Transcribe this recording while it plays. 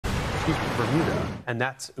southeast Bermuda, and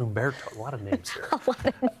that's Humberto. A lot of names here. A lot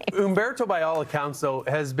of names. Humberto, by all accounts, though,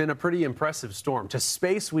 has been a pretty impressive storm. To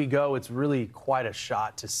space we go, it's really quite a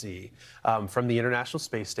shot to see. From the International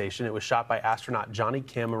Space Station, it was shot by astronaut Johnny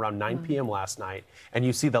Kim around 9 p.m. last night, and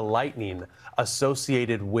you see the lightning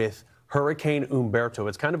associated with Hurricane Humberto.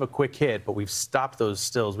 It's kind of a quick hit, but we've stopped those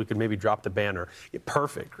stills. We could maybe drop the banner.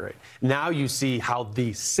 Perfect, right? Now you see how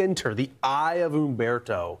the center, the eye of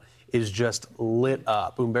Humberto, is just lit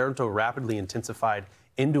up. Humberto rapidly intensified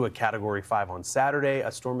into a Category 5 on Saturday.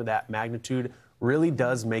 A storm of that magnitude really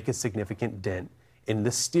does make a significant dent in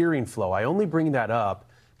the steering flow. I only bring that up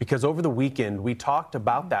because over the weekend we talked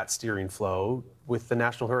about that steering flow with the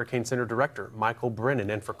National Hurricane Center director, Michael Brennan.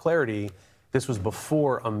 And for clarity, this was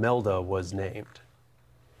before Imelda was named.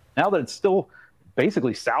 Now that it's still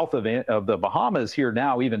basically south of the Bahamas here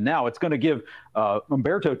now, even now, it's going to give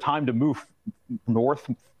Humberto time to move north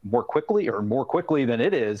more quickly than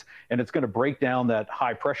it is, and it's going to break down that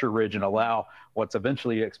high pressure ridge and allow what's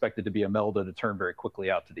eventually expected to be Imelda to turn very quickly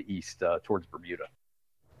out to the east towards Bermuda.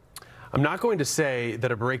 I'm not going to say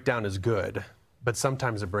that a breakdown is good, but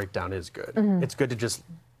sometimes a breakdown is good. It's good to just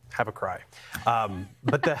have a cry.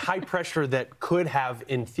 But the high pressure that could have,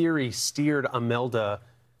 in theory, steered Imelda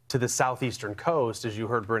to the southeastern coast, as you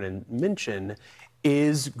heard Brennan mention,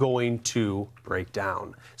 is going to break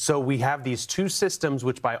down. So we have these two systems,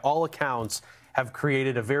 which by all accounts have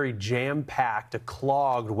created a very jam-packed, a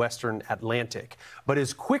clogged Western Atlantic. But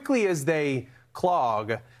as quickly as they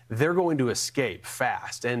clog, they're going to escape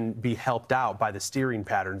fast and be helped out by the steering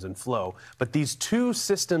patterns and flow. But these two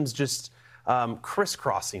systems just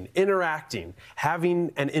crisscrossing, interacting,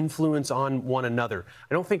 having an influence on one another.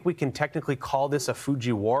 I don't think we can technically call this a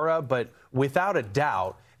Fujiwara, but without a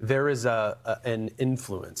doubt, there is an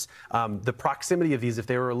influence. The proximity of these, if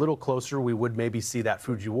they were a little closer, we would maybe see that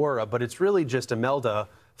Fujiwara, but it's really just Imelda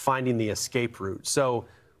finding the escape route. So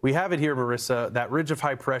we have it here, Marissa, that ridge of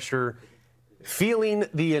high pressure, feeling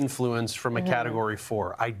the influence from a Category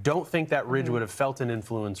 4. I don't think that ridge would have felt an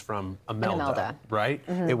influence from Imelda, right?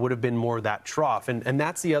 It would have been more that trough. And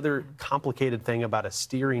that's the other complicated thing about a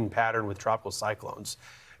steering pattern with tropical cyclones.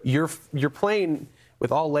 You're playing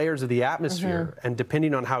with all layers of the atmosphere, and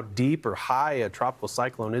depending on how deep or high a tropical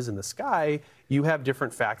cyclone is in the sky, you have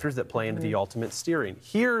different factors that play into the ultimate steering.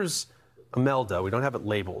 Here's Imelda. We don't have it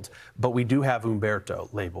labeled, but we do have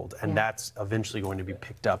Humberto labeled, and that's eventually going to be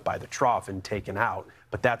picked up by the trough and taken out,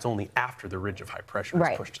 but that's only after the ridge of high pressure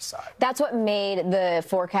is pushed aside. That's what made the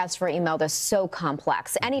forecast for Imelda so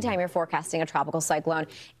complex. Anytime you're forecasting a tropical cyclone,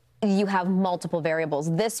 you have multiple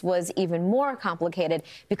variables. This was even more complicated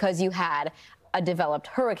because you had a developed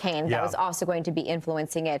hurricane that was also going to be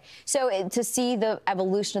influencing it. So to see the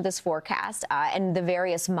evolution of this forecast and the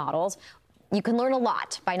various models, you can learn a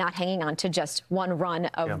lot by not hanging on to just one run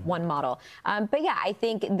of one model. But yeah, I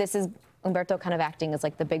think this is Humberto kind of acting as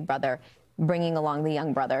like the big brother, bringing along the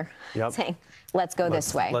young brother, saying, let's go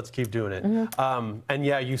this way. Let's keep doing it. And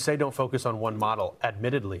yeah, you say don't focus on one model.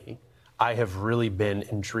 Admittedly, I have really been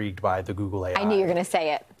intrigued by the Google AI. I knew you were going to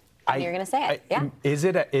say it. You're going to say it,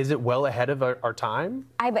 Is it well ahead of our time?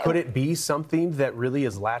 Could it be something that really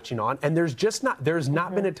is latching on? And there's not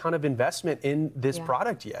been a ton of investment in this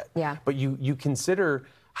product yet. But you consider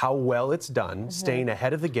how well it's done, staying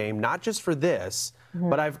ahead of the game, not just for this,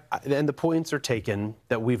 but and the points are taken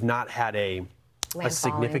that we've not had a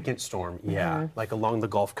significant storm, like along the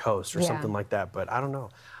Gulf Coast or something like that. But I don't know.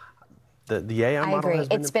 The AI model has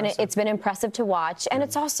been impressive. It's been impressive to watch, and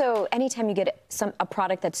it's also anytime you get a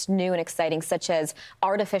product that's new and exciting, such as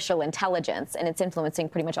artificial intelligence, and it's influencing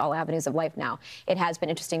pretty much all avenues of life now. It has been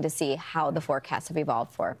interesting to see how the forecasts have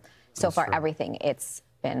evolved for so far everything it's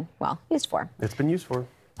been used for. It's been used for.